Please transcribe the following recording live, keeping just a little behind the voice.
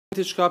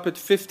Vintage carpet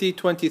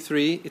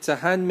 5023. It's a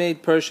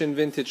handmade Persian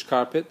vintage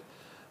carpet.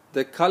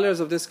 The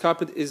colors of this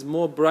carpet is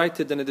more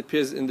brighter than it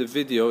appears in the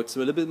video. It's a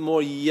little bit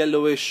more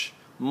yellowish,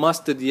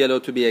 mustard yellow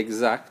to be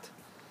exact.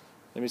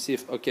 Let me see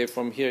if, okay,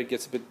 from here it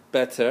gets a bit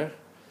better.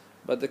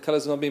 But the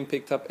color's not being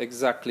picked up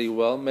exactly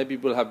well. Maybe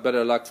we'll have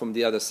better luck from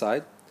the other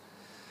side.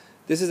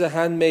 This is a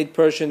handmade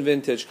Persian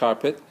vintage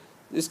carpet.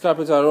 This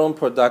carpet is our own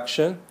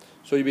production.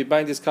 So you'll be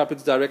buying these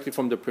carpets directly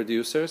from the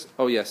producers.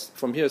 Oh yes,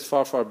 from here it's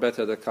far, far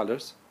better, the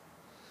colors.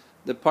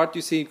 The part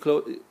you see,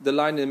 the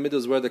line in the middle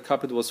is where the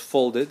carpet was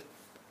folded.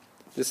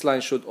 This line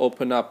should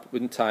open up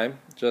in time,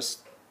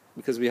 just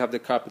because we have the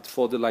carpet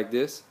folded like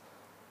this.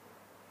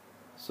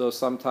 So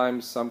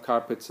sometimes some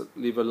carpets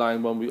leave a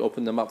line when we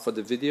open them up for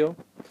the video.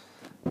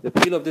 The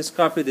peel of this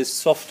carpet is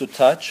soft to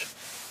touch.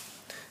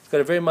 It's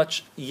got a very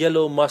much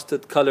yellow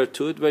mustard color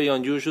to it, very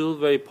unusual,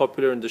 very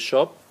popular in the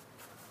shop.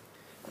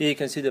 Here you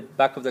can see the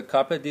back of the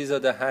carpet. These are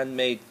the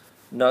handmade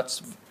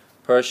nuts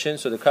Persian,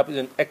 so the carpet is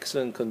in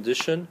excellent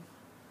condition.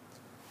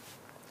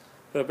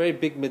 Got a very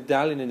big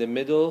medallion in the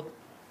middle.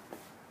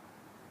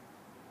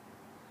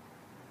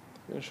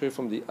 I'm going to show you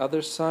from the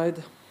other side.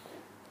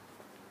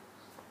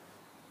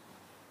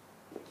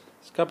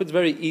 This carpet is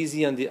very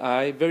easy on the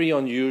eye, very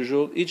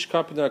unusual. Each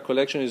carpet in our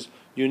collection is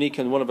unique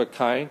and one of a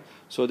kind,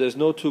 so there's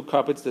no two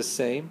carpets the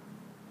same.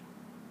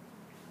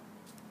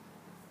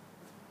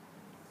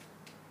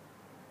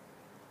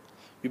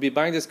 You'll be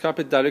buying this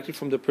carpet directly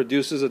from the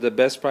producers at the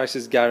best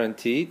prices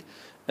guaranteed,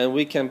 and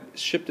we can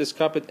ship this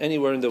carpet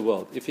anywhere in the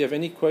world. If you have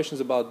any questions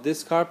about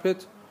this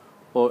carpet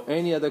or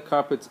any other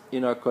carpets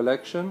in our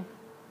collection,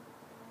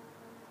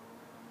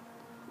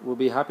 we'll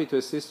be happy to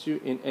assist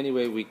you in any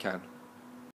way we can.